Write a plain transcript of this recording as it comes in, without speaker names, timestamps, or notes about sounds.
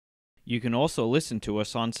You can also listen to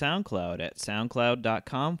us on SoundCloud at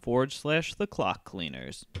soundcloud.com/The Clock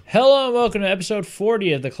Cleaners. Hello and welcome to episode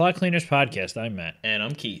 40 of the Clock Cleaners podcast. I'm Matt. And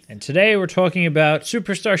I'm Keith. And today we're talking about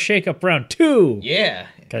Superstar Shakeup Round 2. Yeah,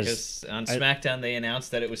 because on SmackDown they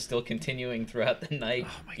announced that it was still continuing throughout the night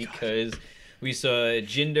because we saw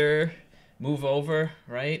Jinder move over,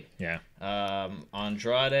 right? Yeah.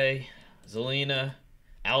 Andrade, Zelina,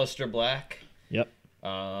 Aleister Black. Yep.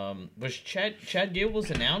 Was Chad Gable's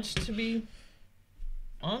announced to be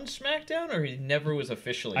on SmackDown, or he never was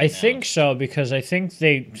officially announced? I think so, because I think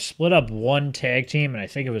they split up one tag team, and I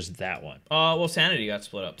think it was that one. Well, Sanity got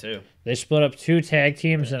split up, too. They split up two tag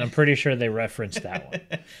teams, and I'm pretty sure they referenced that one.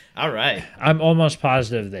 All right. I'm almost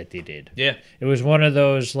positive that they did. Yeah. It was one of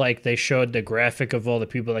those, like, they showed the graphic of all the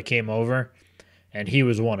people that came over, and he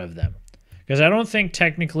was one of them. Because I don't think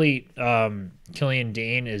technically Killian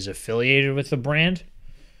Dane is affiliated with the brand.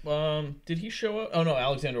 Did he show up? Oh, no,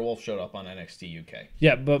 Alexander Wolf showed up on NXT UK.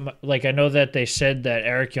 Yeah, but like I know that they said that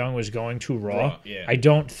Eric Young was going to Raw. Yeah. I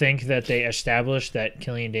don't think that they established that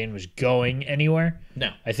Killian Dane was going anywhere.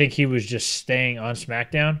 No. I think he was just staying on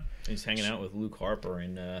SmackDown. He's hanging out with Luke Harper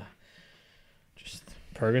in just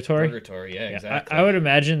Purgatory? Purgatory, yeah, exactly. I would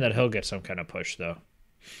imagine that he'll get some kind of push, though.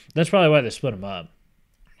 That's probably why they split him up.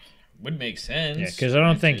 Would make sense. Yeah, because I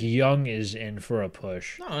don't think Young is in for a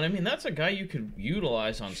push. No, and I mean, that's a guy you could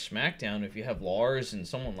utilize on SmackDown if you have Lars and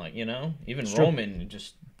someone like, even Roman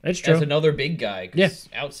just as another big guy. Because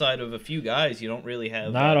outside of a few guys, you don't really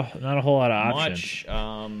have not a whole lot of options.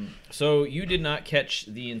 Much. So you did not catch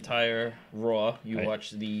the entire Raw. You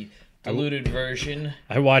watched the diluted version.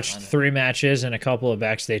 I watched 3 matches and a couple of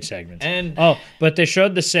backstage segments. And but they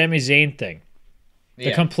showed the Sami Zayn thing.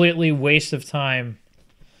 The completely waste of time.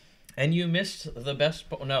 And you missed the best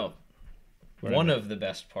one of the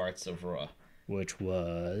best parts of Raw. Which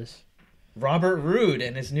was? Robert Roode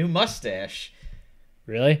and his new mustache.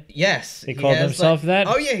 Really? Yes. He called himself that?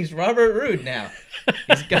 Oh, yeah, he's Robert Roode now.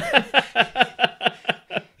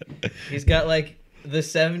 He's got like the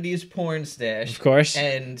 70s porn stash. Of course.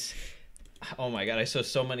 And, oh my God, I saw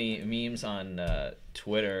so many memes on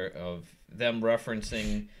Twitter of them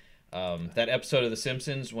referencing that episode of The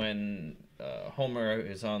Simpsons when Homer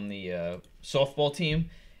is on the softball team,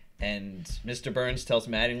 and Mr. Burns tells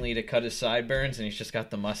Mattingly to cut his sideburns, and he's just got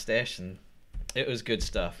the mustache, and it was good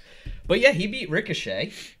stuff. But yeah, he beat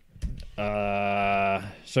Ricochet.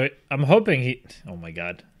 So I'm hoping he... Oh my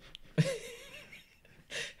God.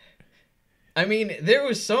 I mean,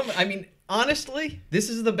 honestly, this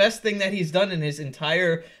is the best thing that he's done in his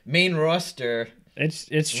entire main roster.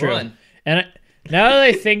 It's true. Run. And now that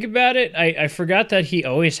I think about it, I forgot that he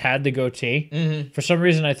always had the goatee. Mm-hmm. For some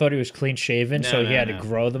reason, I thought he was clean shaven, so he had to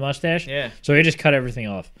grow the mustache. Yeah. So he just cut everything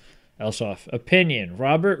off. Opinion: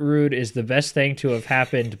 Robert Roode is the best thing to have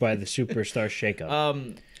happened by the Superstar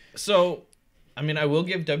Shakeup. So, I mean, I will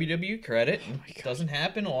give WWE credit. It doesn't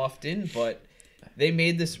happen often, but they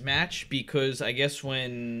made this match because I guess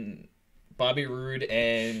when Bobby Roode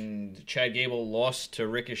and Chad Gable lost to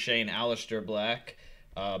Ricochet and Aleister Black,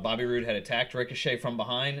 Bobby Roode had attacked Ricochet from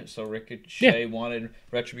behind, so Ricochet wanted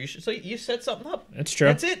retribution. So you set something up. That's true.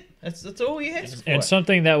 That's it. That's all he asked for. And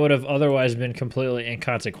something that would have otherwise been completely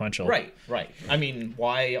inconsequential. Right. I mean,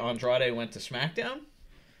 why Andrade went to SmackDown?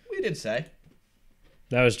 We didn't say.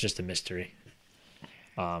 That was just a mystery.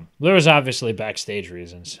 There was obviously backstage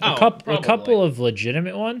reasons. A couple of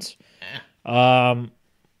legitimate ones.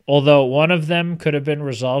 Although one of them could have been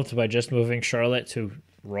resolved by just moving Charlotte to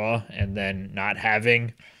Raw and then not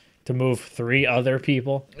having to move 3 other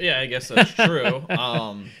people. Yeah, I guess that's true.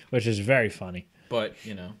 Which is very funny. But,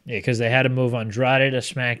 Yeah, because they had to move Andrade to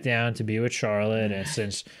SmackDown to be with Charlotte, and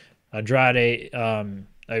since since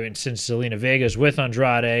Zelina Vega's with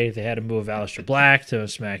Andrade, they had to move Aleister Black to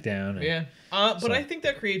SmackDown. But I think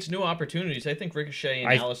that creates new opportunities. I think Ricochet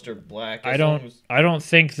and Aleister Black. I don't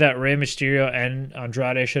think that Rey Mysterio and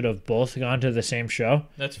Andrade should have both gone to the same show.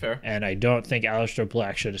 That's fair. And I don't think Aleister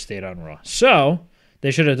Black should have stayed on Raw. So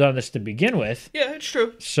they should have done this to begin with. Yeah, it's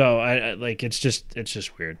true. So it's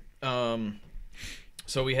just weird. So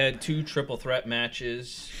we had 2 triple threat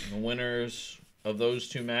matches. The winners of those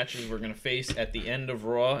 2 matches we're going to face at the end of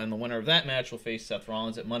Raw, and the winner of that match will face Seth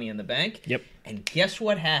Rollins at Money in the Bank. Yep. And guess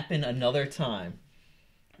what happened another time?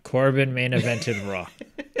 Corbin main evented Raw.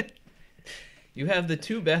 You have the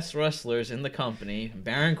 2 best wrestlers in the company,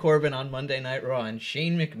 Baron Corbin on Monday Night Raw and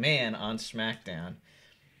Shane McMahon on SmackDown.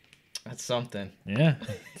 That's something. Yeah,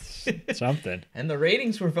 it's something. And the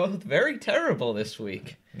ratings were both very terrible this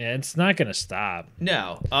week. Yeah, it's not going to stop.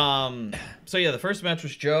 No. So, yeah, the first match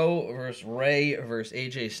was Joe versus Ray versus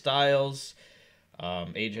AJ Styles.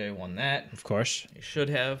 AJ won that. Of course. He should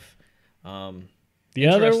have. The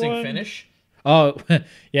other Interesting one, finish. oh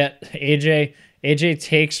yeah, AJ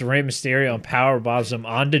takes Rey Mysterio and power bombs him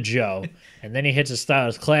onto Joe, and then he hits a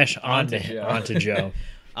Styles Clash onto Joe.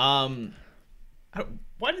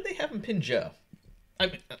 Why did they have him pin Joe?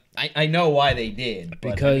 I know why they did,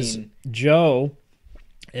 but Because Joe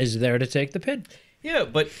is there to take the pin. yeah,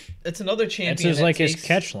 but it's another champion. It's like his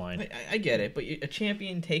catch line. I get it, but a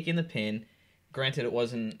champion taking the pin. Granted, it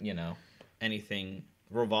wasn't anything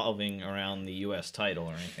revolving around the U.S. title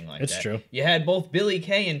or anything like that. It's true. You had both Billy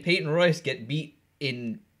Kay and Peyton Royce get beat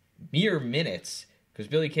in mere minutes because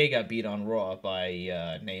Billy Kay got beat on Raw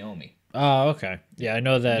by Naomi. Oh, okay. Yeah, I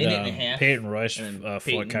know that Minute and a half, Peyton Royce and fought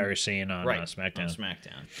Peyton- Kairi Sane on Right, SmackDown. On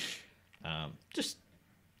SmackDown. Just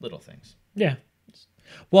little things. Yeah.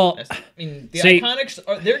 Well, I mean, the See-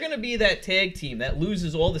 Iconics they're going to be that tag team that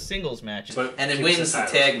loses all the singles matches But and it keeps wins the the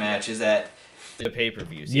titles. tag matches at the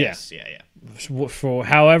pay-per-views. Yeah. Yes, for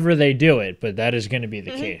however they do it, but that is going to be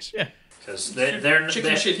the case. Yeah. because they're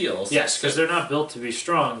Chicken shit heels. Yes, because they're not built to be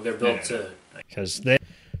strong. They're built to. Because they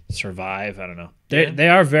survive. I don't know. Yeah. They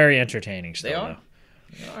are very entertaining still. They are.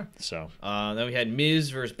 Though. They are. So Then we had Miz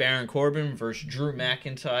versus Baron Corbin versus Drew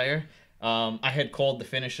McIntyre. I had called the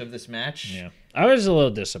finish of this match. yeah, I was a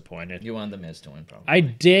little disappointed. You wanted the Miz to win, probably. I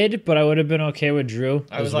did, but I would have been okay with Drew.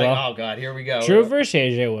 I was as like, well. oh god, here we go. Drew versus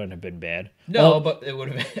AJ wouldn't have been bad. No, Well, but it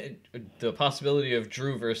would have been the possibility of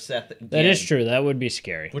Drew versus Seth again, that is true. That would be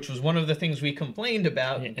scary. which was one of the things we complained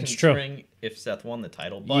about, Yeah, it's true. considering if Seth won the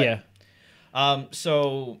title. But Yeah,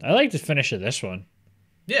 so I like the finish of this one.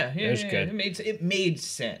 yeah, It was good. It made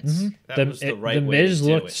sense. That The, was the right the way Miz to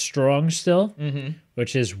do looked it. strong still,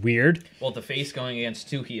 which is weird. Well, the face going against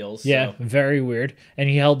two heels. Yeah, so. very weird. And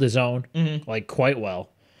he held his own like quite well.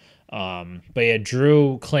 But yeah,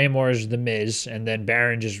 Drew claymores the Miz, and then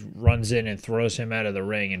Baron just runs in and throws him out of the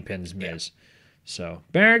ring and pins Miz. So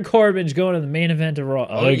Baron Corbin's going to the main event of Raw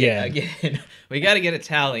Yeah, again. again. We got to get a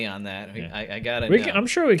tally on that. I got to know. I'm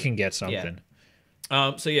sure we can get something.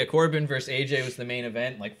 So yeah, Corbin versus AJ was the main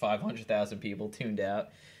event. Like 500,000 people tuned out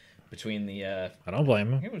between the. I don't blame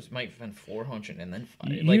I him. think it might have been 400 and then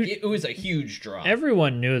 5. You- Like it was a huge drop.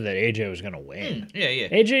 Everyone knew that AJ was going to win. Yeah.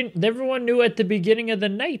 Everyone knew at the beginning of the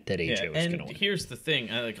night that AJ was going and to win. here's the thing: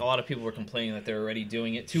 like a lot of people were complaining that they're already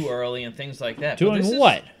doing it too early and things like that. But Doing this is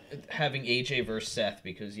what? Having AJ versus Seth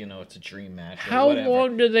because it's a dream match. Or How whatever.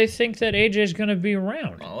 long do they think that AJ's going to be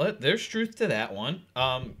around? Well, there's truth to that one.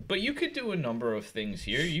 But you could do a number of things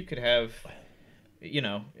here. You could have,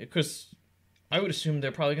 because I would assume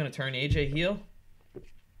they're probably going to turn AJ heel.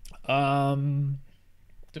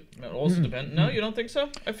 It also depends. No, you don't think so?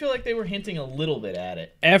 I feel like they were hinting a little bit at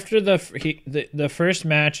it. After the first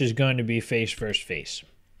match is going to be face versus face.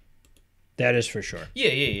 That is for sure.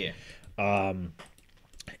 Yeah.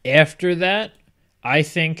 After that, I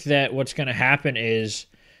think that what's going to happen is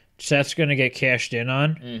Seth's going to get cashed in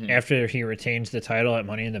on after he retains the title at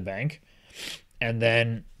Money in the Bank, and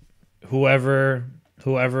then whoever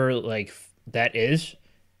like that is,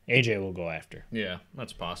 AJ will go after. Yeah,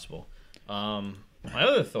 that's possible. My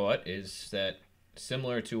other thought is that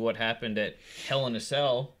similar to what happened at Hell in a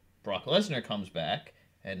Cell, Brock Lesnar comes back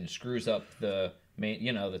and screws up the main,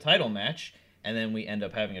 the title match. And then we end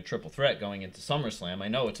up having a triple threat going into SummerSlam. I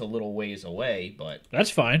know it's a little ways away, but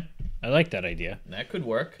That's fine. I like that idea. that could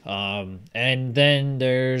work. And then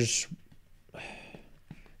there's, I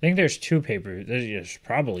think there's two papers. There's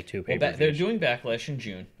probably two Well, papers. they're doing Backlash in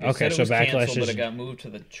June. They Okay, said it so was Backlash canceled, is- but it got moved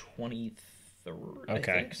to the 23rd. I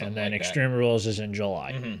Okay, think, something and then like that. Extreme Rules is in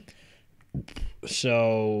July.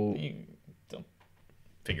 So They'll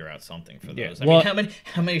figure out something for Yeah, those. I well- mean,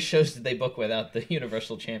 how many shows did they book without the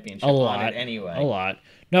Universal Championship a on lot it anyway? A lot.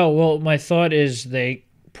 No, well, my thought is they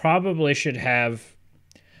probably should have.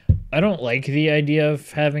 I don't like the idea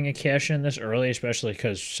of having a cash in this early, especially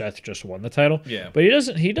because Seth just won the title. Yeah. But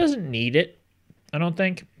he doesn't need it. I don't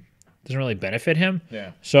think. Doesn't really benefit him.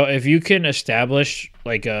 Yeah. So if you can establish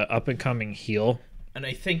like a up and coming heel. And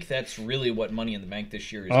I think that's really what Money in the Bank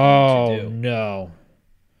this year is going to do. No.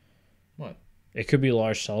 What? It could be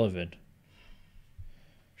Lars Sullivan.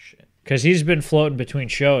 Shit. Because he's been floating between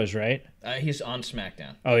shows, right? He's on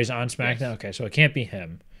SmackDown. Oh, he's on SmackDown. Yes. Okay, so it can't be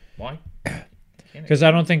him. Why? Because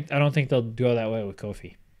I don't think they'll go that way with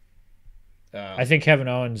Kofi. I think Kevin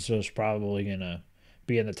Owens is probably gonna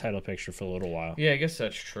be in the title picture for a little while. Yeah, I guess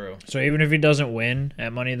that's true. So even if he doesn't win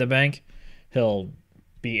at Money in the Bank, he'll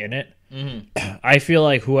be in it. I feel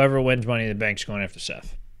like whoever wins Money in the Bank is going after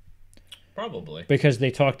Seth Probably. because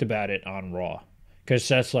they talked about it on Raw. Because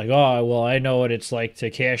Seth's like, oh, well, I know what it's like to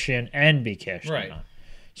cash in and be cashed Right. in on.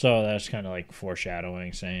 So that's kind of like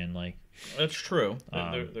foreshadowing, saying like That's true.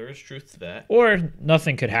 There is truth to that. Or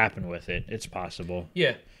nothing could happen with it. It's possible.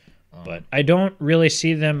 Yeah. But I don't really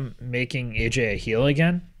see them making AJ a heel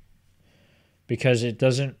again because it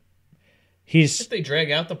doesn't. If they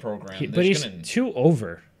drag out the program, but he's too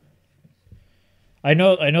over. I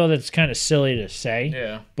know that's kind of silly to say.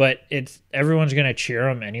 Yeah. But everyone's gonna cheer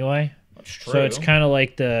him anyway. That's true. So it's kind of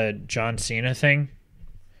like the John Cena thing,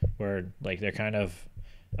 where like they're kind of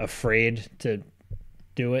afraid to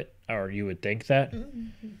do it, or you would think that.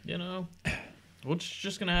 You know, it's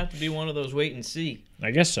just gonna have to be one of those wait and see.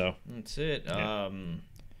 I guess so. That's it. Yeah.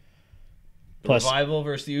 The Plus- Revival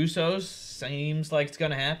versus the Usos seems like it's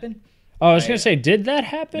gonna happen. Oh, I was gonna say, did that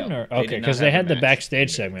happen? No, Or they okay, did not because they have a had the match.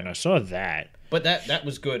 backstage segment. I saw that. But that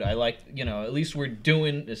was good. I like, at least we're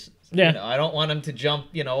doing this. Yeah. I don't want them to jump,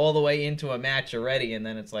 all the way into a match already, and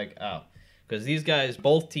then it's like, oh, because these guys,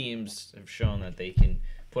 both teams have shown that they can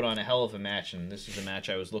put on a hell of a match, and this is a match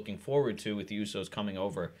I was looking forward to with the Usos coming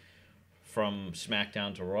over from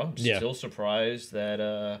SmackDown to Raw. I'm still surprised that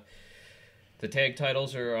the tag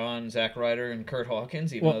titles are on Zack Ryder and Kurt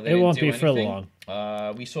Hawkins, even though they didn't won't do be for anything.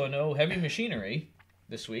 long. We saw no Heavy Machinery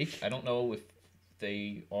this week. I don't know if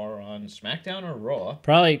they are on SmackDown or Raw.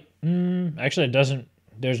 Probably. Actually, it doesn't.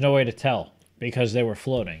 There's no way to tell because they were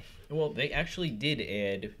floating. Well, they actually did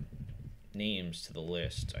add names to the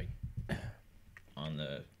list on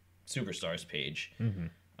the Superstars page.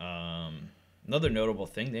 Another notable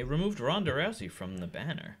thing, they removed Ronda Rousey from the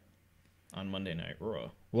banner on Monday Night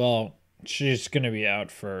Raw. Well, she's going to be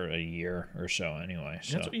out for a year or so anyway.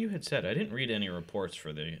 So. That's what you had said. I didn't read any reports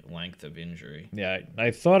for the length of injury. Yeah,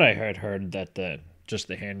 I thought I had heard that just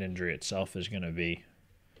the hand injury itself is going to be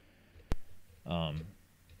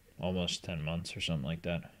almost 10 months or something like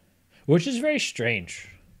that, which is very strange.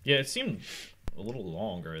 Yeah, it seemed a little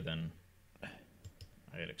longer than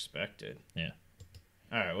I had expected. Yeah.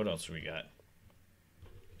 All right, what else we got?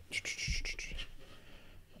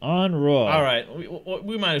 On Raw. All right,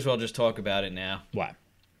 we might as well just talk about it now. What?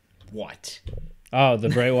 What? Oh, the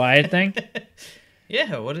Bray Wyatt thing?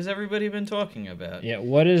 Yeah, what has everybody been talking about? Yeah,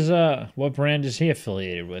 what brand is he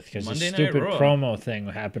affiliated with? Because the Monday Night stupid Raw. promo thing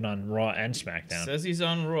happened on Raw and SmackDown. Says he's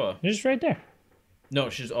on Raw. It's right there. No,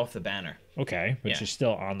 she's off the banner. Okay, but Yeah. she's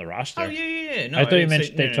still on the roster. Oh, yeah. No, I thought you didn't meant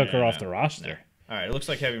say- they no, took no, her no, off the roster. All right, it looks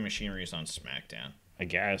like Heavy Machinery is on SmackDown. I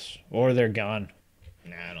guess. Or they're gone.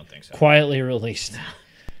 Nah, I don't think so. Quietly released.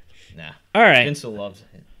 Nah. All right. Vince loves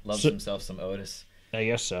himself some Otis. I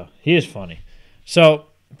guess so. He is funny. So,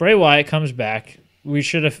 Bray Wyatt comes back. We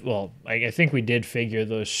should have, I think we did figure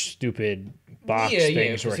those stupid box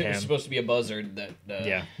things were it him. was supposed to be a buzzard that.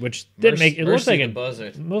 Yeah, which didn't make it looked Mercy like the a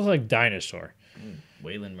buzzard. it looked like dinosaur.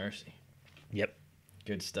 Waylon Mercy. Yep.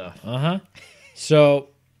 Good stuff. So,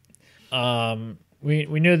 we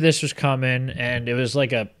knew this was coming, and it was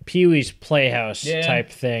like a Pee Wee's Playhouse type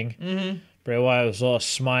thing. Mm-hmm. Bray Wyatt was all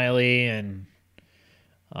smiley and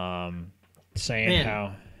saying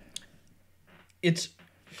how it's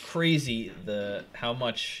crazy how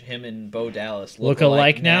much him and Bo Dallas look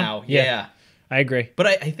alike now. Yeah. I agree. But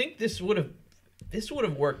I think this would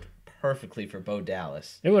have worked perfectly for Bo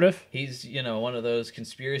Dallas. It would have. He's one of those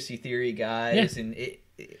conspiracy theory guys, and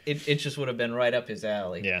it just would have been right up his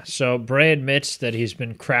alley. Yeah. So Bray admits that he's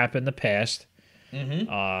been crap in the past.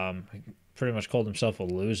 Mm-hmm. He pretty much called himself a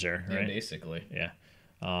loser, Yeah, right? basically.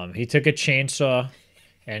 Yeah. He took a chainsaw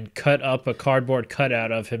and cut up a cardboard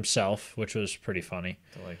cutout of himself, which was pretty funny.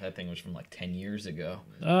 So, that thing was from 10 years ago.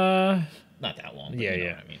 Uh, Not that long. But yeah, you know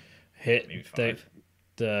yeah. what I mean, hit maybe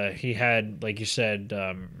 5. He had, like you said,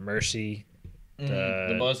 Mercy,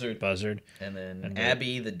 the buzzard, and then and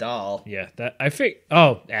Abby the doll. Yeah, that I think.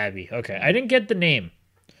 Oh, Abby. Okay, I didn't get the name,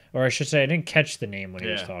 or I should say, I didn't catch the name when he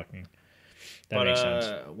was talking. That makes sense.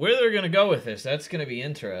 Where they're gonna go with this, that's gonna be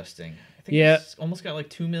interesting. I think it's almost got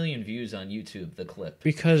 2 million views on YouTube. The clip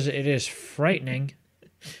because it is frightening.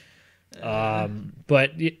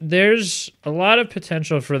 But there's a lot of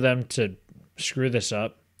potential for them to screw this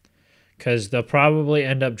up because they'll probably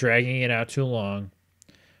end up dragging it out too long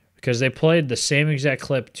because they played the same exact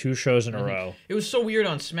clip 2 shows in a row. It was so weird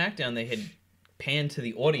on SmackDown. They had panned to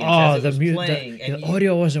the audience Oh, as it was playing, the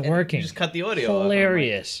audio wasn't working. You just cut the audio off.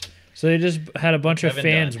 Hilarious. So they just had a bunch of Kevin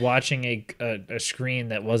fans Dunn. watching a screen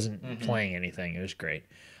that wasn't playing anything. It was great.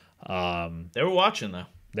 They were watching though.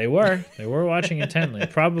 They were watching intently,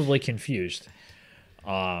 probably confused.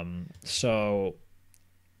 So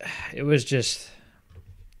it was just.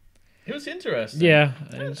 It was interesting. Yeah,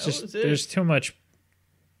 That it's just was it. there's too much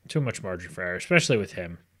margin for error, especially with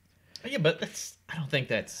him. Yeah, but I don't think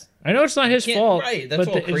that's. I know it's not his can't- fault, right, that's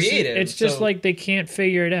but all creative, It's just so- like they can't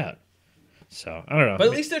figure it out. So I don't know. But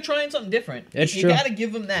at least they're trying something different. It's you true. got to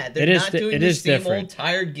give them that. They're It is not di- doing it the is same different. old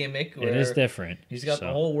tired gimmick. Where It is different. He's got So,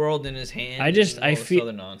 the whole world in his hand. I just and all I this feel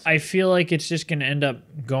other nonsense. I feel like it's just gonna end up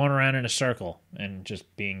going around in a circle and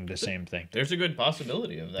just being the same thing. There's a good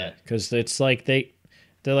possibility of that. Because it's like they're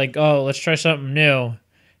like, oh, let's try something new,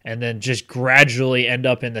 and then just gradually end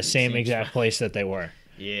up in the same exact place that they were.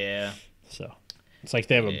 Yeah. So it's like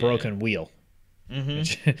they have a broken wheel.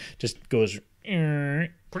 Mm-hmm. It just goes.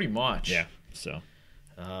 Pretty much. Yeah. So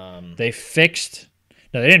Um, they fixed.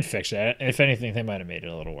 No, they didn't fix that. If anything, they might have made it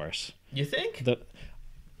a little worse. you think?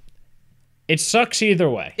 It sucks either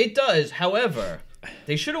way. It does. However,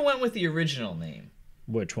 they should have went with the original name.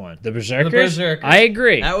 Which one? The Berserkers? The Berserkers. I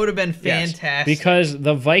agree. That would have been Yes, fantastic. because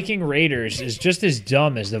the Viking Raiders is just as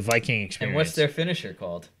dumb as the Viking Experience. And what's their finisher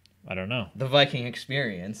called? I don't know. The Viking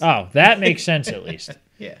Experience. Oh, that makes sense at least.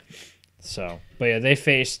 Yeah. So, but yeah, they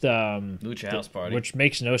faced Lucha House Party. which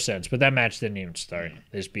makes no sense. But that match didn't even start.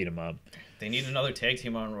 They just beat them up. They need another tag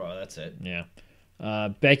team on Raw. That's it. Yeah.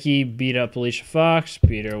 Becky beat up Alicia Fox,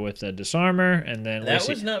 beat her with a disarmer, and then That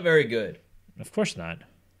Lacey. was not very good. Of course not.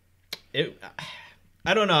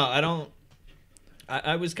 I don't know.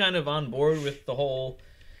 I was kind of on board with the whole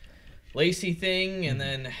Lacey thing, and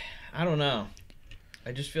then I don't know.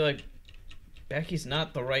 I just feel like Becky's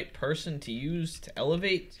not the right person to use to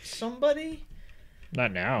elevate somebody.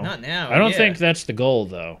 Not now. Not now. I don't yeah. think that's the goal,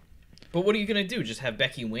 though. But what are you gonna do? Just have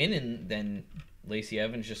Becky win, and then Lacey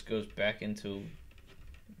Evans just goes back into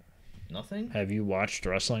nothing? Have you watched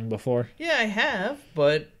wrestling before? Yeah, I have,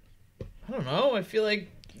 but I don't know. I feel like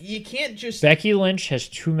you can't just. Becky Lynch has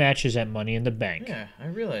 2 matches at Money in the Bank. Yeah, I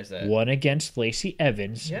realize that. One against Lacey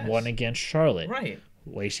Evans, Yes. one against Charlotte. Right.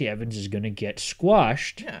 Lacey Evans is going to get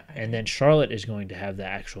squashed, Yeah. and then Charlotte is going to have the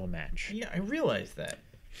actual match. Yeah, I realize that.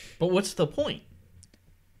 But what's the point?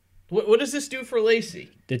 What does this do for Lacey?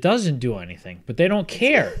 It doesn't do anything, but they don't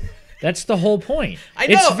care. That's the whole point. I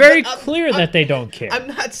know, it's very but clear that they don't care. I'm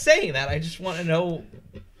not saying that. I just want to know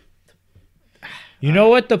You know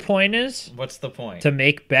what the point is? what's the point. To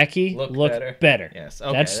make Becky Look look better. better. Yes,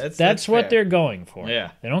 okay, That's what fair. they're going for.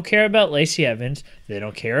 Yeah. They don't care about Lacey Evans. They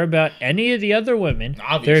don't care about any of the other women.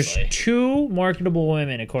 Obviously. There's 2 marketable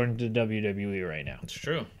women according to WWE right now. It's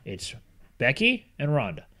true. It's Becky and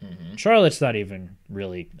Ronda. Mm-hmm. Charlotte's not even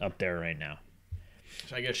really up there right now.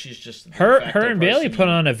 So I guess she's just the Her de facto and Bailey person put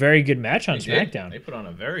on a very good match on They did. SmackDown. They put on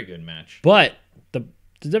a very good match. But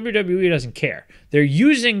the WWE doesn't care. They're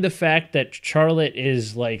using the fact that Charlotte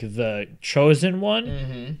is like the chosen one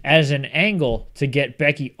Mm-hmm. as an angle to get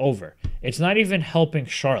Becky over. It's not even helping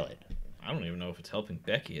Charlotte. I don't even know if it's helping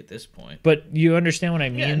Becky at this point. But you understand what I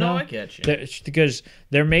mean, Yeah, though? no, I get you. Because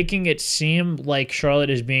they're making it seem like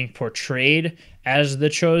Charlotte is being portrayed as the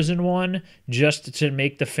chosen one just to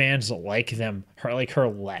make the fans like her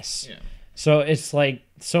less. Yeah. So it's like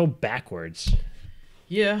so backwards.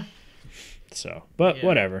 Yeah, So, but Yeah.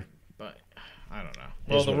 whatever. but I don't know.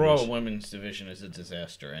 Well, Is the what it Raw is. Women's division is a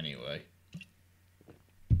disaster anyway.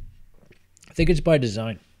 I think it's by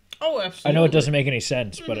design. Oh, absolutely. I know it doesn't make any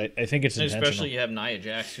sense, but I think it's And intentional. especially you have Nia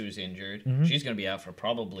Jax, who's injured. She's going to be out for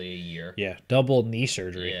probably a year. Yeah, double knee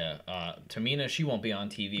surgery. Yeah. Tamina, she won't be on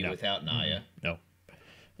TV without Nia. No.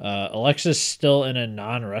 Alexa's still in a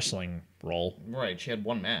non-wrestling role, Right. She had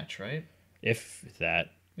one match, right? if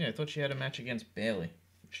that. Yeah, I thought she had a match against Bailey.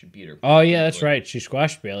 She beat her. Oh yeah, that's briefly. right. She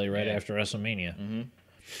squashed Bailey right Yeah. after WrestleMania.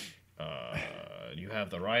 You have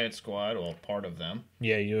the Riot Squad, well, part of them.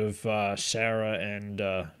 Yeah, you have Sarah and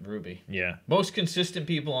Ruby. yeah, Most consistent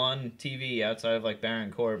people on TV outside of like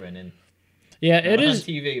Baron Corbin and yeah. It on is.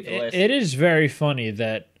 TV for the last. It is very funny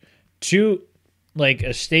that two, like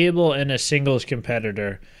a stable and a singles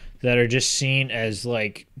competitor that are just seen as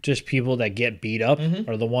like just people that get beat up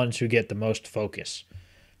are the ones who get the most focus.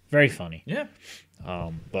 Very funny. Yeah.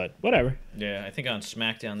 But whatever. Yeah, I think on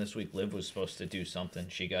SmackDown this week, Liv was supposed to do something.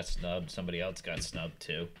 She got snubbed. Somebody else got snubbed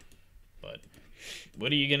too. But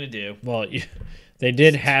what are you gonna do? Well, they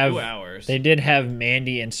did 2 have hours. they did have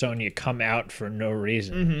Mandy and Sonya come out for no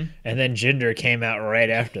reason, and then Jinder came out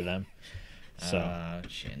right after them. So,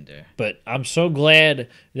 Jinder. but I'm so glad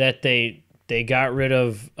that they got rid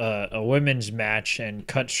of a women's match and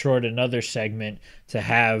cut short another segment to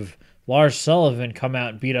have Lars Sullivan come out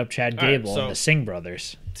and beat up Chad All right, Gable so- and the Singh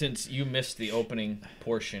brothers. Since you missed the opening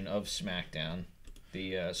portion of SmackDown,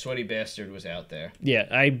 the sweaty bastard was out there. Yeah,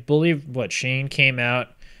 I believe Shane came out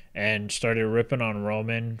and started ripping on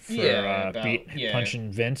Roman for Yeah,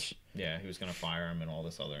 punching Vince. Yeah, he was gonna fire him and all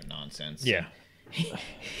this other nonsense. Yeah.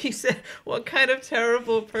 He said, "What kind of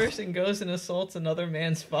terrible person goes and assaults another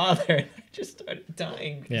man's father?" And I just started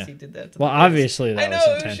dying because he did that to Well, the Miz. obviously that I know, was it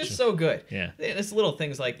was intentional. just so good. Yeah. It's little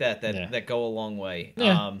things like that that go a long way.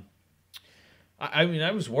 Yeah. I mean,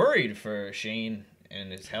 I was worried for Shane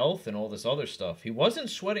and his health and all this other stuff. He wasn't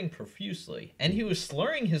sweating profusely, and he was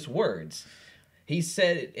slurring his words. He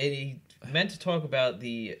said he meant to talk about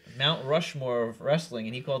the Mount Rushmore of wrestling,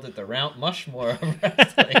 and he called it the Mount Mushmore of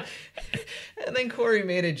wrestling. And then Corey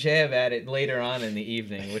made a jab at it later on in the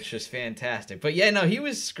evening, which was fantastic. But yeah, no, he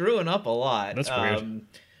was screwing up a lot. That's weird.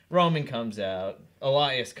 Roman comes out.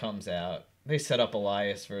 Elias comes out. They set up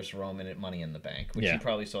Elias versus Roman at Money in the Bank, which you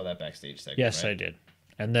probably saw that backstage segment. Yes, right? I did.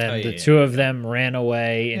 And then the yeah, two of them ran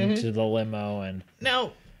away into the limo. And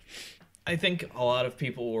Now, I think a lot of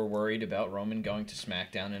people were worried about Roman going to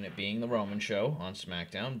SmackDown and it being the Roman show on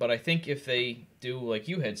SmackDown. But I think if they do, like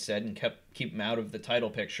you had said, and keep him out of the title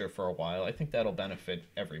picture for a while, I think that'll benefit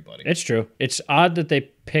everybody. It's true. It's odd that they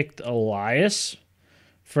picked Elias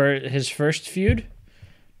for his first feud,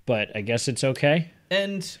 but I guess it's okay.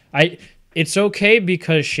 And It's okay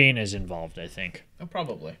because Shane is involved, I think.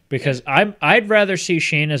 probably. Because I'd rather see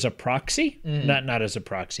Shane as a proxy, not as a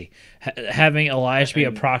proxy. Having Elias be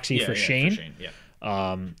a proxy for Shane.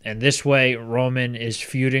 And this way Roman is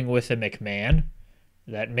feuding with a McMahon.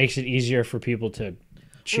 That makes it easier for people to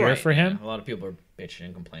cheer for him. A lot of people are bitching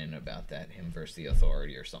and complaining about that, him versus the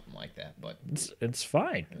Authority or something like that. But It's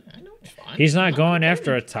fine. I know it's fine. He's not going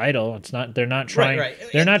after a title. It's not. They're not trying. Right.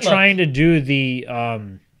 They're not Look. trying to do the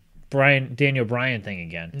Daniel Bryan thing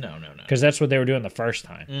again. No. Because that's what they were doing the first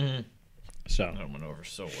time. So That went over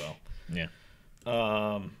so well. yeah.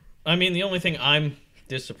 I mean, the only thing I'm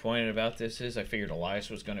disappointed about this is I figured Elias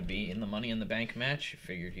was going to be in the Money in the Bank match. I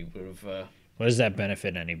figured he would have. What does that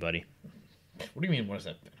benefit anybody? What do you mean? What does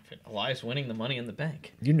that benefit? Elias winning the Money in the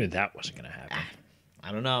Bank. You knew that wasn't going to happen.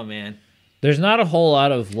 I don't know, man. There's not a whole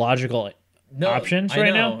lot of logical options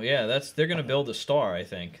right now. Yeah, they're going to build a star. I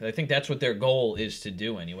think that's what their goal is to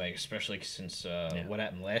do anyway. Especially since what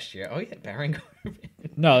happened last year. Oh yeah, Baron Corbin.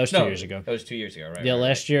 No, that was 2 years ago. That was 2 years ago, right? Yeah, right,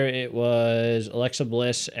 last year it was Alexa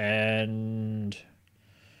Bliss and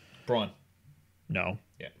Braun. no.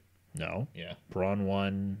 Yeah. No. Yeah. Braun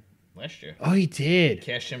won. Last year. Oh, he did.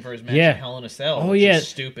 Cashed in for his match Yeah. at Hell in a Cell. Oh, which yeah. is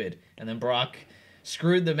stupid. And then Brock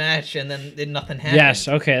screwed the match, and then nothing happened. Yes.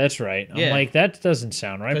 Okay, that's right. I'm Yeah. like, that doesn't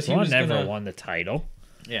sound right. 'Cause he Braun was never gonna- won the title.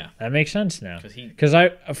 Yeah. That makes sense now. 'Cause he- Because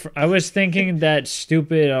I was thinking that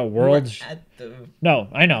stupid world's. At the No,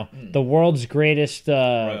 I know the world's greatest.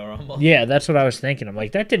 Royal Rumble. Yeah, that's what I was thinking. I'm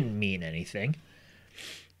like, that didn't mean anything.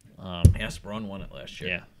 Yes, Braun won it last year.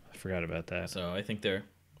 Yeah, I forgot about that. So I think their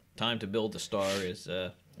time to build a star is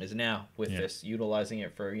now with this, utilizing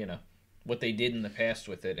it for what they did in the past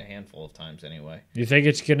with it a handful of times anyway. You think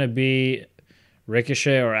it's gonna be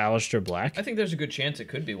Ricochet or Aleister Black? I think there's a good chance it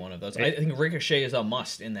could be one of those. I think Ricochet is a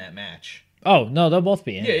must in that match. Oh no, they'll both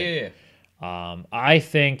be in. Yeah. I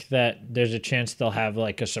think that there's a chance they'll have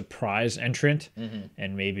like a surprise entrant,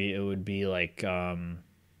 and maybe it would be like, no,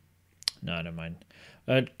 never mind,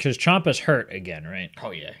 because Ciampa's hurt again, right?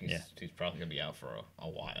 Oh yeah, he's probably gonna be out for a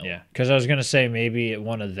while. Yeah, because I was gonna say maybe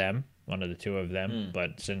one of the two of them,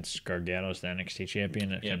 but since Gargano's the NXT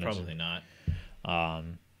champion, it kind of probably not.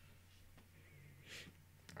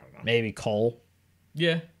 Maybe Cole.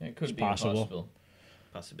 Yeah, it could be possible.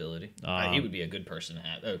 a possibility. He would be a good person to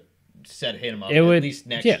have. Hit him up It at would- least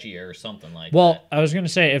next yeah. year or something like Well, that. I was gonna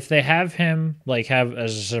say if they have him like have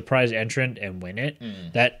as a surprise entrant and win it,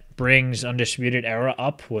 that brings Undisputed Era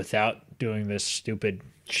up without doing this stupid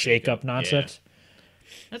shake-up nonsense.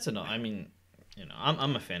 That's enough. I mean,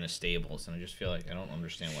 I'm a fan of stables, and I just feel like I don't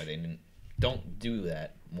understand why they don't do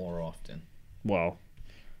that more often. Well,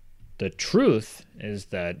 the truth is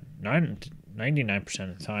that 99%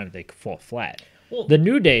 of the time they fall flat. Well, The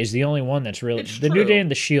New Day is the only one that's really It's the New true. Day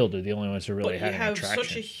and the Shield are the only ones that really But you have have traction.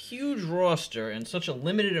 such a huge roster and such a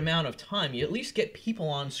limited amount of time. You at least get people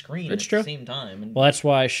on screen That's at true. the same time. And Well, that's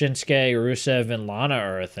why Shinsuke, Rusev, and Lana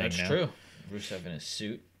are a thing that's now. true. Rusev in his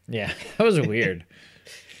suit. Yeah, that was weird.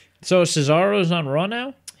 So Cesaro's on Raw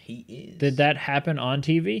now? He is. Did that happen on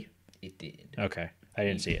TV? It did. Okay, I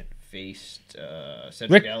didn't see it. Faced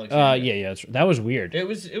Cedric Rick, Alexander. yeah, that was weird. It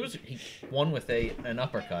was. He won with an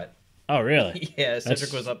uppercut. Oh, really? Yeah, Cedric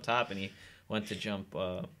That's- was up top and he went to jump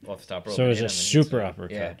off the top rope. So it was and hit a him, and he super sort of-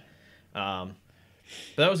 uppercut. Yeah.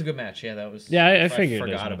 But that was a good match. Yeah, that was. Yeah, I figured as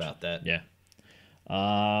forgot much. about that. Yeah.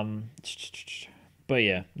 But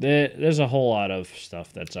yeah, there's a whole lot of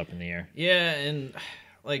stuff that's up in the air. Yeah, and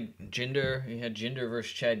like Jinder, you had Jinder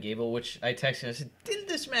versus Chad Gable, which I texted. I said, "Didn't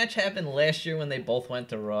this match happen last year when they both went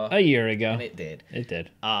to Raw?" A year ago, And it did. it did.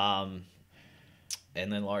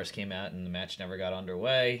 And then Lars came out, and the match never got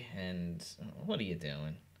underway. And what are you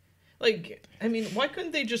doing? Like, I mean, why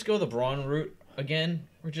couldn't they just go the Braun route again,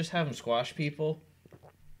 or just have him squash people?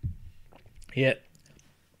 Yeah.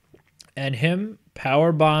 And him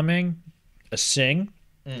power bombing a Singh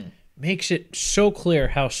makes it so clear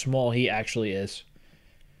how small he actually is.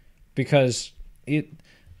 Because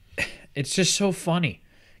it's just so funny.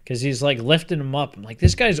 Because he's like lifting him up. I'm like,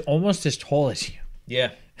 this guy's almost as tall as you.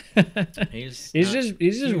 Yeah. He's just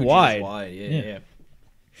huge, wide. Yeah.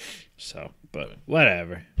 So, but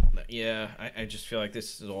whatever. Yeah, I just feel like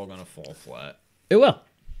this is all going to fall flat. It will.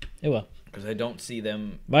 It will. Because I don't see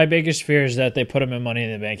them... My biggest fear is that they put him in Money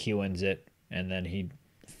in the Bank, he wins it, and then he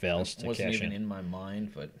fails to wasn't cash even in. in my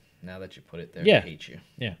mind, but now that you put it there, Yeah. I hate you.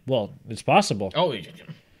 Yeah, well, it's possible. Oh,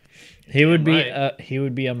 He would be right. he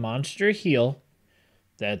would be a monster heel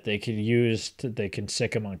that they could use they can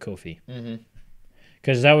sick him on Kofi. Mm-hmm.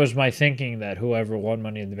 Because that was my thinking that whoever won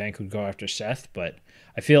Money in the Bank would go after Seth, but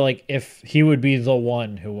I feel like if he would be the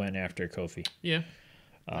one who went after Kofi. Yeah,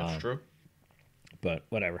 that's true. But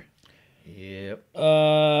whatever. Yep.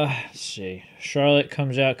 Let's see. Charlotte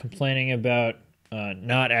comes out complaining about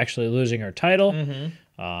not actually losing her title. Mm-hmm.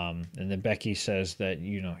 And then Becky says that,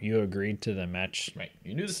 you agreed to the match. Right.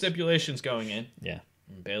 You knew the stipulations going in. Yeah.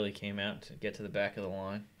 And Bayley came out to get to the back of the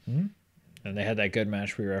line. Mm-hmm. And they had that good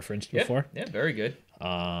match we referenced before. Yeah, very good.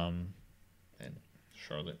 And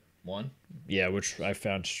Charlotte won. Yeah, which I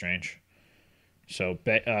found strange. So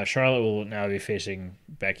Charlotte will now be facing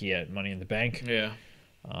Becky at Money in the Bank. Yeah.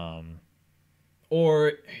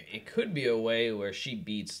 Or it could be a way where she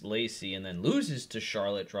beats Lacey and then loses to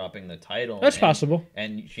Charlotte, dropping the title. That's possible.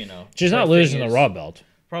 And, she's not losing the Raw belt.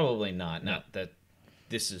 Probably not. No. Not that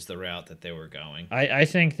this is the route that they were going. I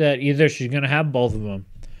think that either she's going to have both of them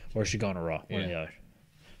or she's going to Raw. One or the other.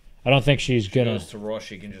 I don't think she's going to. Goes to Raw,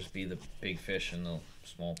 she can just be the big fish in the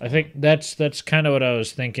small pond. I think that's kind of what I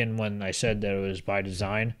was thinking when I said that it was by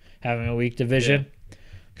design, having a weak division.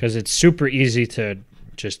 Because it's super easy to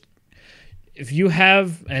just... If you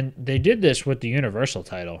have... And they did this with the Universal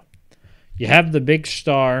title. You have the big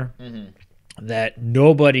star that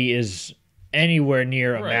nobody is anywhere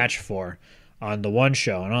near a match for on the one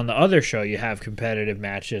show. And on the other show, you have competitive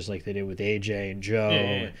matches like they did with AJ and Joe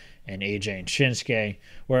and AJ and Shinsuke,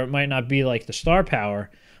 where it might not be like the star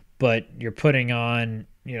power, but you're putting on,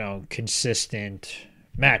 consistent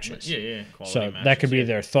matches. Yeah. So matches, that could be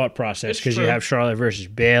their thought process, because you have Charlotte versus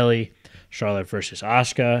Bayley, Charlotte versus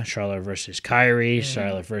Asuka, Charlotte versus Kyrie,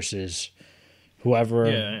 Charlotte versus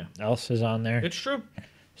whoever else is on there. It's true.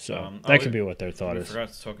 So that could be what their thought we is.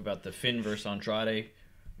 forgot to talk about the Finn versus Andrade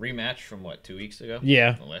rematch from, 2 weeks ago?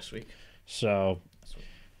 Yeah. Last week. So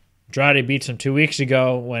Andrade beats him 2 weeks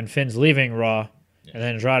ago when Finn's leaving Raw. Yeah. And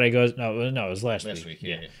then Andrade goes... No, it was last week.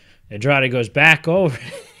 Yeah. Andrade goes back over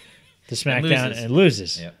to SmackDown and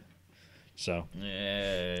loses. Yep. So,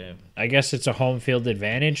 yeah. I guess it's a home field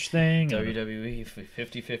advantage thing. WWE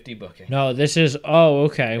 50-50 booking. No, this is... Oh,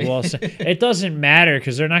 okay. Well, it doesn't matter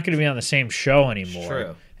because they're not going to be on the same show anymore.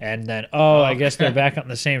 True. And then, I guess they're back on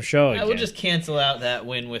the same show again. We'll just cancel out that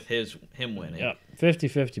win with him winning. Yep,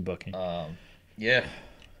 50-50 booking. Yeah.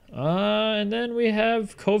 And then we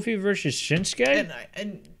have Kofi versus Shinsuke.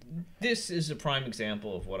 And this is a prime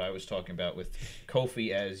example of what I was talking about with Kofi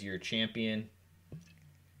as your champion.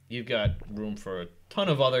 You've got room for a ton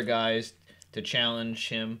of other guys to challenge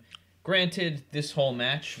him. Granted, this whole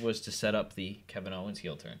match was to set up the Kevin Owens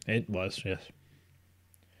heel turn. It was, yes.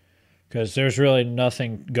 Because there's really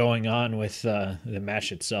nothing going on with the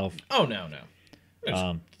match itself. Oh, no.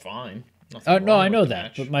 It's fine. No, I know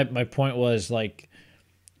that. Match. But my point was, like,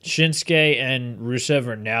 Shinsuke and Rusev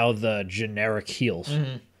are now the generic heels.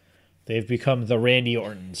 Mm-hmm. They've become the Randy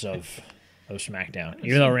Ortons of SmackDown.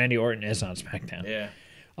 Even though Randy Orton is on SmackDown. Yeah.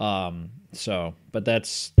 But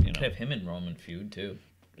that's, Could have him and Roman feud, too.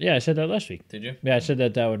 Yeah, I said that last week. Did you? Yeah, I said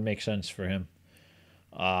that would make sense for him.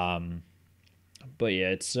 But yeah,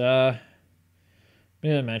 it's the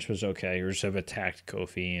match was okay. Rusev attacked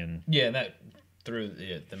Kofi and that threw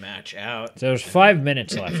the match out. So there's 5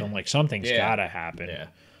 minutes left. I'm like, something's gotta happen. Yeah.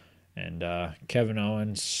 And Kevin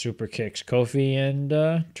Owens super kicks Kofi and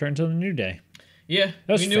turns on the New Day. Yeah,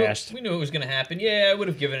 that was fast. We knew it was gonna happen. Yeah, I would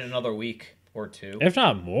have given it another week or two, if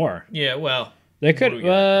not more. Yeah, well, they could.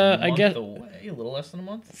 I guess away, a little less than a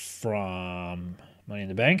month from Money in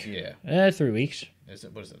the Bank. Yeah, 3 weeks. What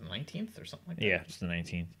is it, the 19th or something like that? Yeah, it's the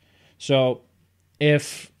 19th. So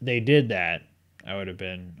if they did that, I would have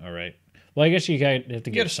been all right. Well, I guess you have to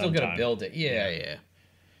give some time. Still got to build it. Yeah.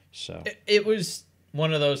 So it was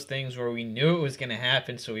one of those things where we knew it was going to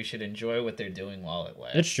happen, so we should enjoy what they're doing while it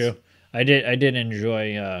lasts. It's true. I did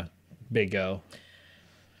enjoy Big O.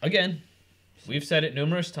 again, we've said it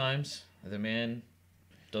numerous times. The man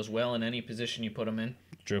does well in any position you put him in.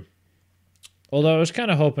 True. Although I was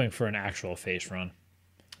kind of hoping for an actual face run.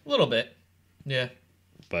 A little bit. Yeah.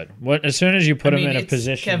 But as soon as you put him in a it's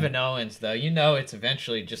position... Kevin Owens, though. You know it's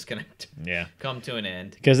eventually just going to come to an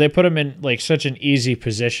end. Because they put him in like such an easy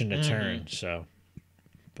position to turn. So,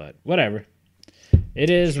 but whatever. It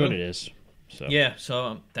is what it is. So yeah,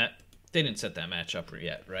 so that they didn't set that match up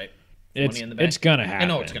yet, right? It's going to happen. I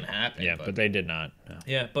know it's going to happen. Yeah, but they did not. No.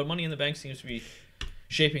 Yeah, but Money in the Bank seems to be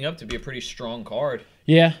shaping up to be a pretty strong card.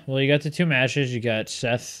 Yeah, well, you got the two matches. You got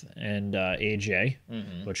Seth and AJ,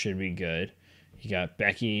 which should be good. You got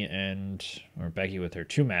Becky with her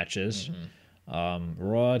two matches.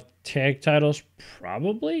 Raw tag titles,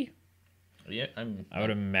 probably. Yeah, I would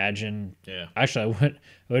imagine. Yeah. Actually, it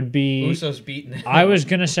would be Usos beating. I was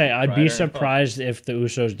gonna say I'd be Ryder. surprised if the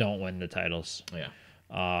Usos don't win the titles. Yeah.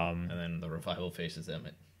 And then the Revival faces them,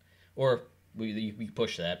 or we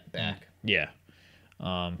push that back. Yeah.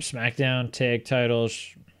 SmackDown tag titles.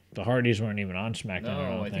 The Hardys weren't even on SmackDown. No, I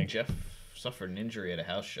don't think Jeff suffered an injury at a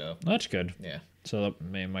house show. That's good. Yeah. So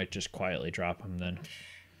they might just quietly drop him then.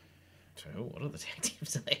 So what other tag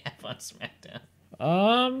teams do they have on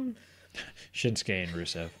SmackDown? Shinsuke and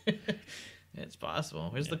Rusev. It's possible.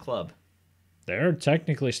 Where's the club? They're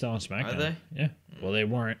technically still on SmackDown. Are they? Yeah. Well, they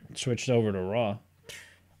weren't switched over to Raw.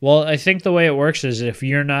 Well, I think the way it works is if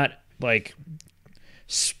you're not like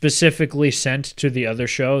specifically sent to the other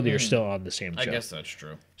show, you're still on the same show. I guess that's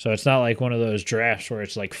true. So it's not like one of those drafts where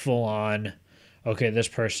it's like full on, okay, this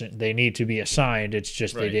person, they need to be assigned. It's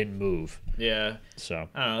just they didn't move. Yeah. So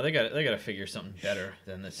I don't know. They got to figure something better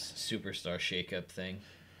than this superstar shakeup thing.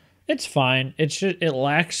 it's fine. It's just, it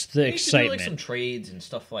lacks the They need to do, excitement. like some trades and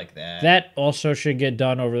stuff like that. That also should get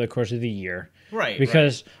done over the course of the year. Right.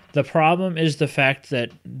 Because the problem is the fact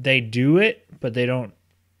that they do it, but they don't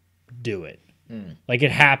do it. Like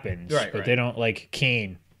it happens, but they don't, like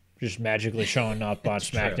Kane just magically showing up on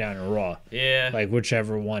SmackDown or Raw. Yeah. Like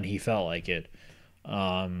whichever one he felt like it.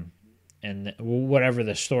 And whatever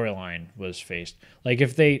the storyline was faced. Like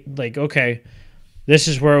if they, like, okay, this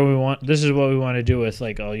is what we want to do with,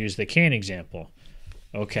 like, I'll use the Kane example.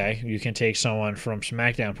 Okay, you can take someone from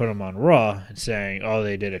SmackDown, put them on Raw, and saying, oh,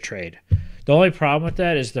 they did a trade. The only problem with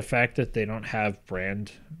that is the fact that they don't have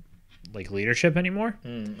brand, like, leadership anymore.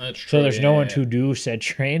 That's true. So there's no one to do said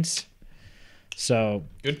trades. So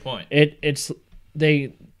good point. It's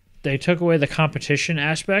they took away the competition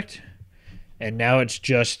aspect, and now it's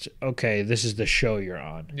just, okay, this is the show you're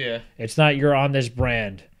on. Yeah. It's not you're on this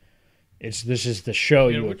brand. This is the show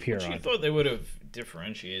you appear on. You thought they would have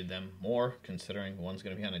differentiated them more, considering one's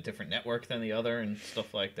going to be on a different network than the other and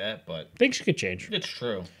stuff like that. But things could change. It's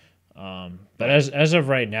true. But as of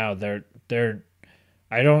right now, they're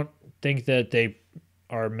I don't think that they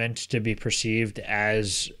are meant to be perceived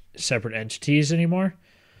as separate entities anymore.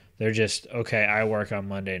 They're just, okay, I work on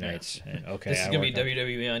Monday nights. And okay, this is going to be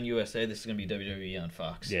WWE on USA. This is going to be WWE on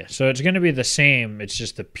Fox. Yeah, so it's going to be the same. It's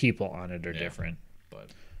just the people on it are different.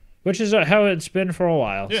 Which is how it's been for a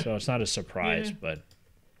while, so it's not a surprise. But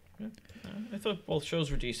I thought both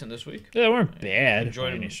shows were decent this week. They weren't bad. I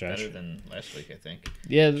enjoyed them stretch. better than last week, I think.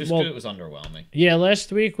 Yeah, just because it was underwhelming. Yeah,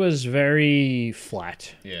 last week was very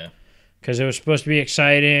flat. Yeah. Because it was supposed to be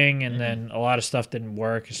exciting, and then a lot of stuff didn't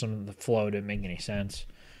work. Some of the flow didn't make any sense.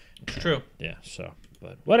 True. Yeah, so,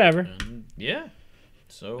 but whatever. Yeah.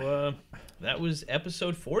 So, that was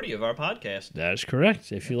episode 40 of our podcast. That is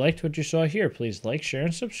correct. If you liked what you saw here, please like, share,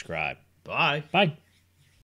 and subscribe. Bye. Bye.